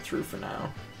follow it through for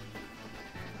now.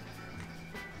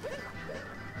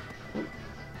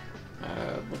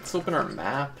 Let's open our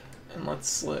map and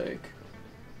let's like.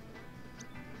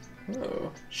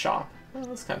 Oh, shop. Oh,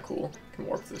 that's kind of cool. Can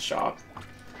warp to the shop.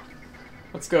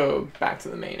 Let's go back to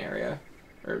the main area,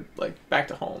 or like back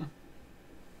to home.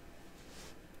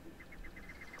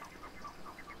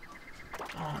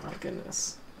 Oh my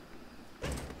goodness.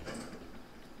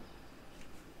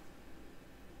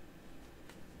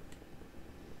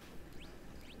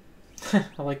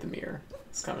 I like the mirror.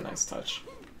 It's kind of a nice touch.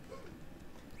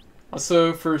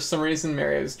 Also, for some reason,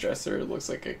 Mario's dresser looks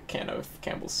like a can of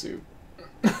Campbell's soup.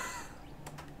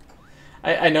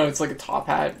 I know it's like a top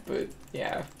hat, but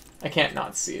yeah, I can't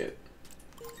not see it.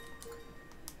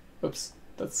 Oops,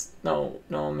 that's no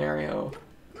Mario.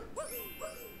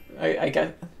 I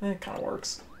get it kind of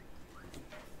works.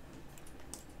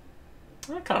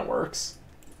 That kind of works.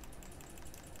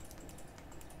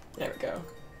 There we go.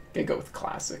 Gotta go with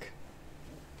classic.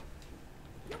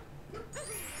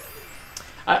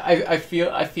 I feel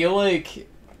like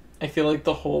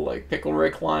the whole like Pickle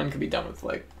Rick line could be done with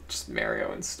like just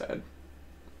Mario instead.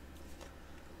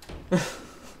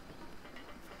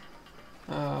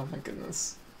 Oh my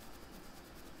goodness.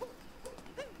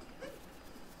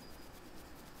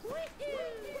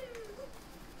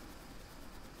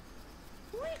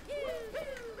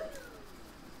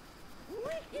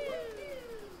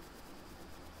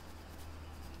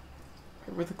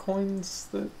 Were the coins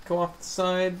that go off the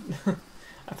side?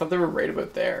 I thought they were right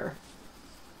about there.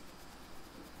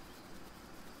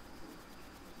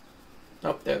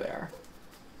 Oh, there they are.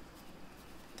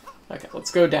 Okay,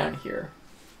 let's go down here.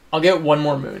 I'll get one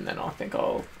more moon, then I'll think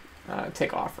I'll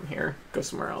take off from here. Go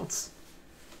somewhere else.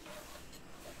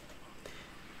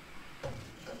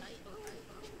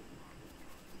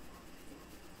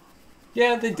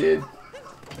 Yeah, they did.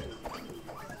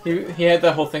 He had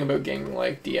that whole thing about getting,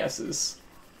 like, DSs.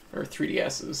 Or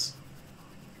 3DSs.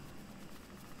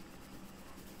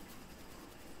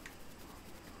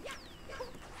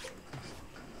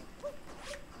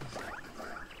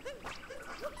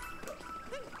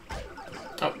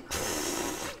 Oh.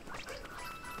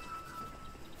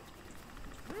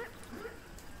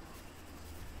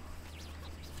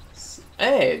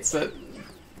 Hey, it's that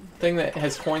thing that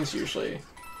has coins usually.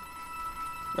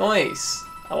 Nice.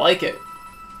 I like it.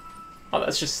 Oh,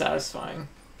 that's just satisfying.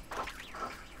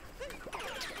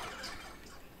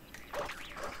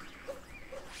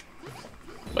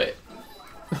 Wait.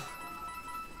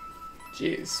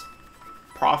 Jeez.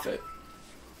 Profit.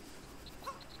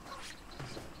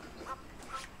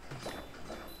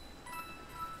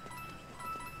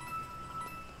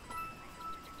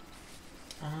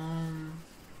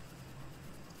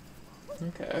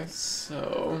 Okay,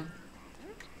 so...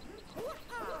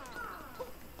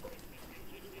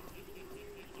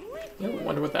 I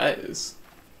wonder what that is.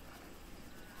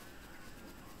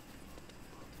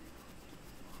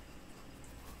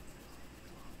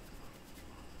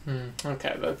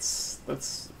 Okay, that's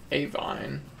a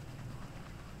vine.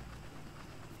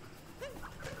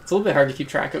 It's a little bit hard to keep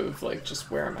track of, like,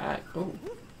 just where I'm at. Oh.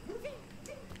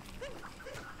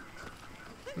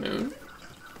 Moon?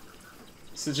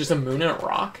 Is it just a moon and a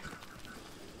rock?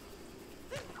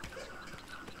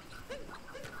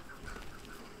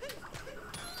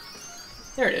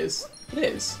 There it is. It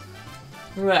is.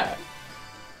 Look at that.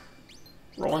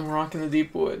 Rolling rock in the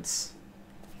deep woods.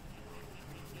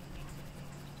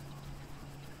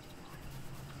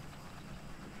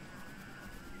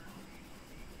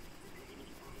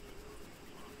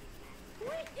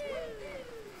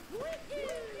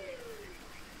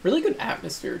 Really good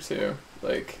atmosphere too.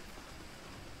 Like,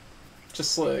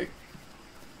 just like,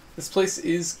 this place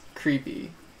is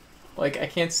creepy. Like, I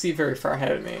can't see very far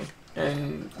ahead of me.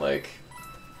 And like,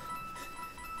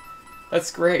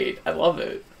 that's great. I love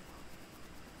it.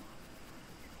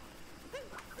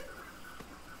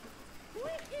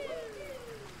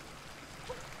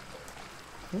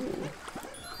 Ooh.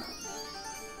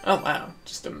 Oh wow,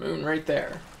 just a moon right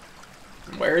there.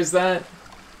 And where is that?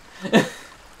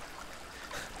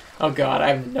 Oh god, I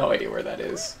have no idea where that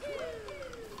is.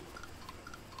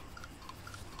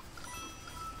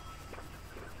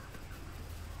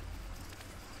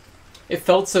 It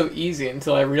felt so easy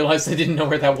until I realized I didn't know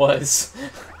where that was.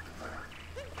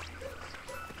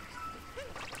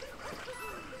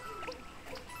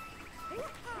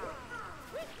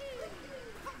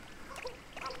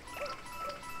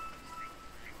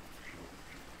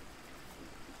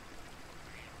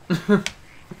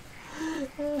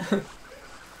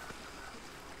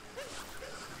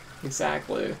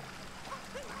 Exactly.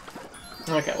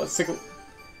 Okay, let's take a...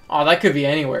 Oh, that could be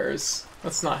anywheres.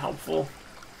 That's not helpful.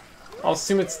 I'll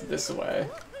assume it's this way.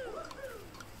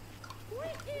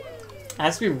 It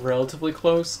has to be relatively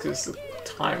close, because the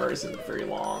timer isn't very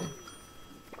long.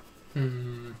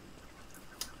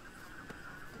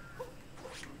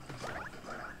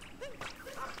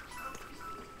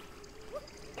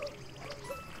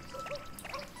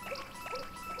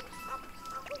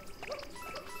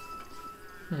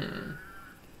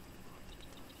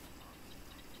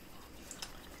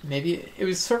 Maybe it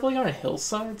was sort of like on a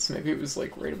hillside, so maybe it was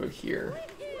like right about here.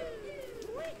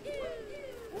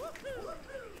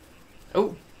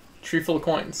 Oh, tree full of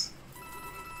coins.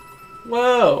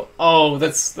 Whoa! Oh,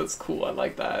 that's cool. I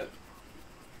like that.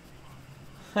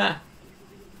 Ha.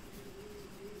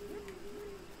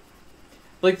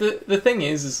 Like the thing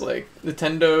is like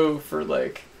Nintendo for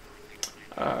like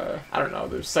I don't know.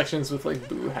 There's sections with like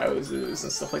boo houses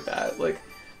and stuff like that. Like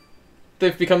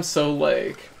they've become so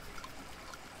like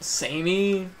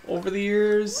samey over the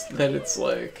years that it's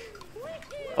like,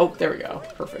 oh, there we go,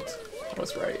 perfect. I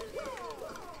was right.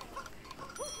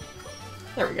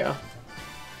 There we go.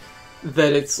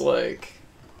 That it's like,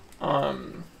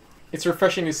 it's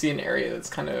refreshing to see an area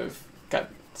that's kind of got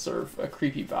sort of a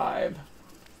creepy vibe.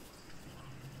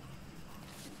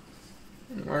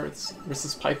 Where's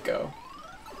this pipe go?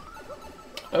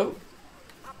 Oh,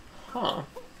 huh.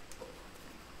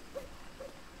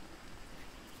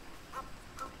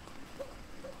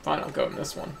 Fine, I'll go in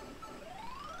this one.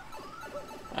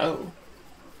 Oh.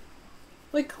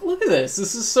 Like, look at this.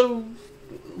 This is so...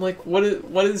 Like, what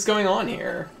is going on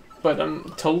here? But I'm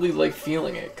totally, like,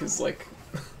 feeling it, because, like...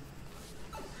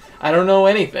 I don't know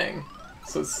anything.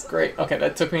 So it's great. Okay,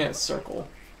 that took me in a circle.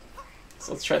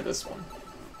 So let's try this one.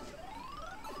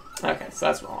 Okay, so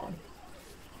that's wrong.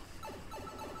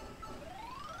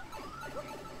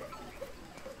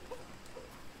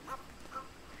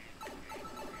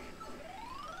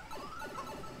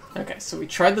 Okay, so we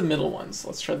tried the middle ones.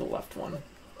 Let's try the left one.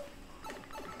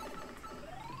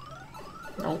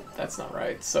 Nope, that's not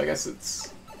right. So I guess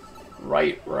it's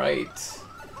right, right.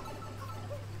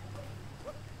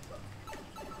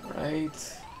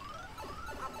 Right.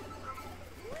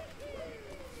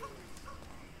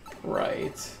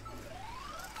 Right.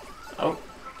 Oh.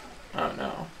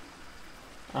 Oh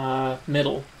no.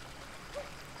 Middle.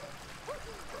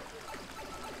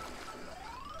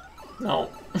 No.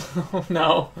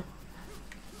 No.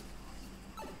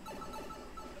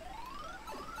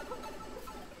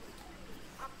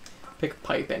 Pick a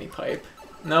pipe, any pipe.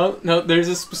 No, no, there's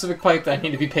a specific pipe that I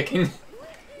need to be picking.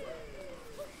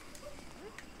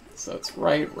 So it's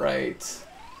right, right.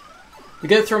 You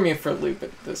gotta throw me for a loop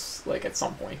at this, like, at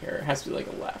some point here. It has to be, like,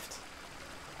 a left.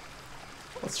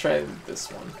 Let's try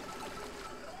this one.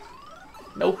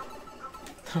 Nope.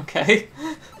 Okay.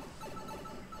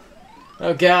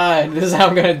 Oh god, this is how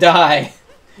I'm gonna die.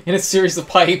 In a series of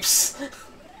pipes.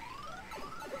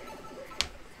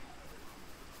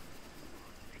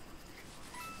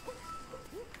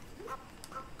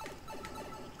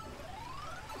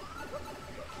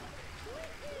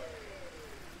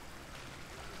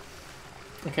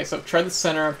 Okay, so I've tried the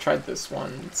center, I've tried this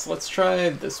one. So let's try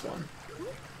this one.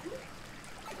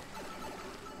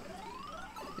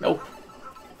 Nope.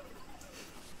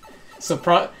 So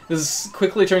this is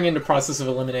quickly turning into process of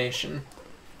elimination.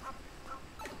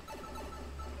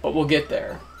 But we'll get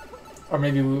there. Or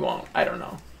maybe we won't. I don't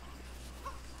know.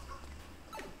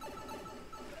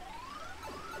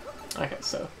 Okay,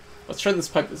 so let's try this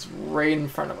pipe that's right in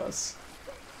front of us.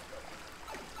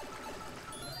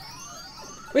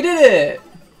 We did it!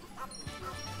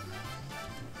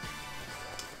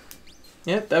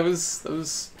 Yep, that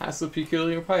was passive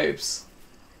peculiar pipes.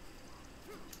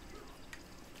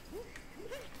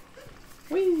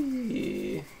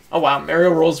 Whee! Oh wow,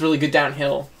 Mario rolls really good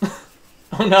downhill.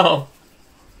 Oh no!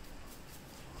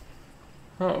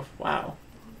 Oh, wow.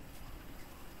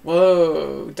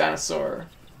 Whoa, dinosaur.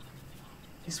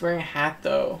 He's wearing a hat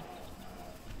though.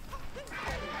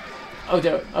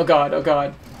 Oh, oh god, oh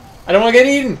god. I don't want to get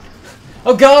eaten!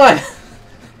 Oh god!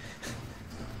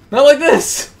 Not like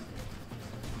this!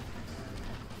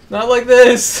 Not like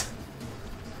this!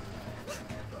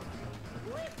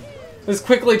 This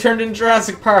quickly turned into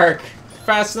Jurassic Park.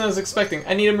 Faster than I was expecting.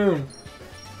 I need a moon.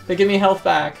 They give me health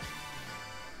back.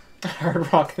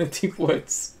 Hard rock in the deep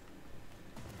woods.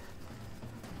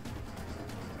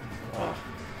 Oh.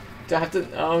 Do I have to...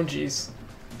 Oh, jeez.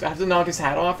 Do I have to knock his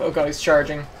hat off? Oh god, he's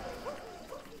charging.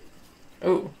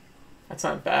 Ooh. That's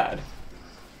not bad.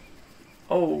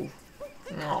 Oh.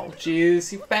 Oh, jeez.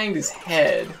 He banged his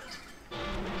head.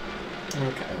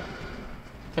 Okay.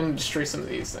 I'm gonna destroy some of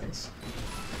these things.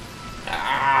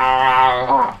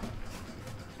 Ah!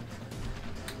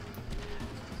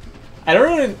 I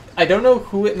don't know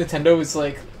who at Nintendo was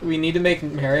like, we need to make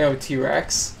Mario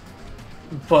T-Rex,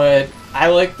 but I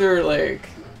like their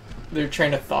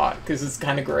train of thought because it's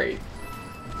kind of great.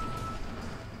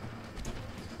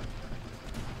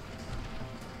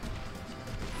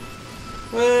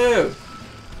 Woo!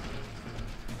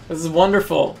 This is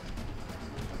wonderful.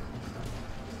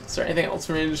 Is there anything else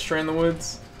for me to destroy in the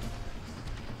woods?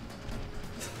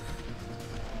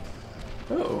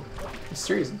 Oh,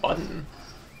 mysterious button.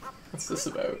 What's this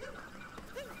about?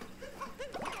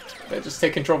 Did I just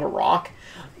take control of a rock?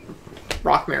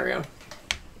 Rock Mario.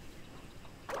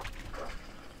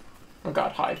 Oh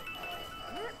god, hide.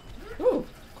 Ooh,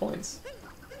 coins.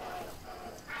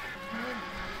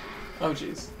 Oh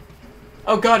jeez.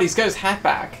 Oh god, he's got his hat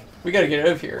back. We gotta get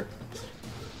out of here.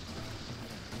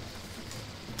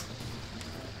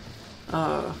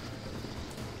 I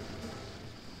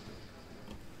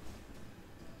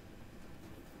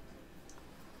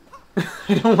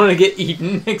don't want to get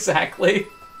eaten, exactly.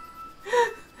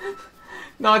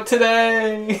 Not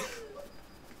today!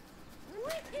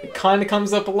 It kinda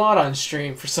comes up a lot on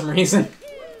stream for some reason.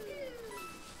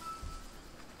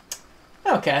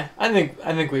 Okay, I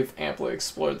think we've amply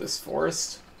explored this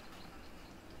forest.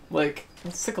 Like,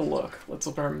 let's take a look. Let's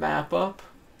open our map up.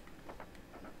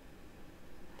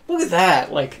 Look at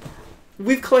that! Like,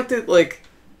 we've collected, like,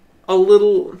 a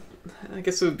little... I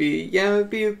guess it would be... Yeah, it would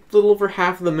be a little over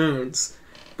half of the moons.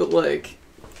 But, like...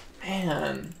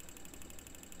 Man...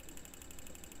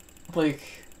 Like...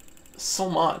 So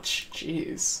much.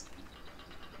 Jeez.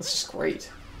 That's just great.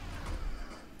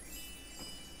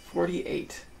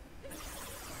 48.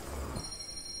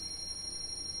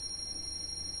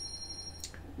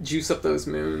 juice up those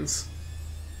moons.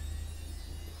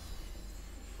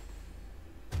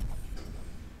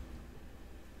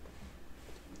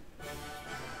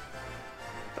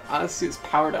 The Odyssey is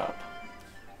powered up.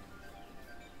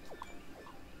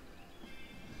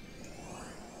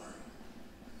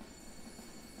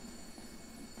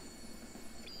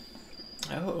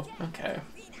 Oh, okay.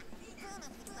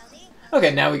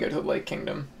 Okay, now we go to the Lake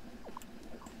Kingdom.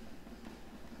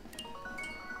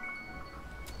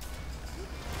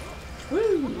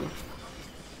 Woo!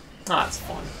 Ah, that's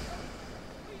fun.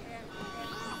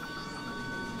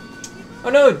 Oh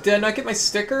no, did I not get my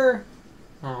sticker?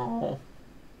 Oh.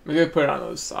 Maybe I put it on the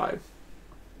other side.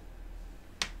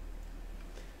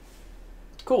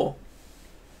 Cool.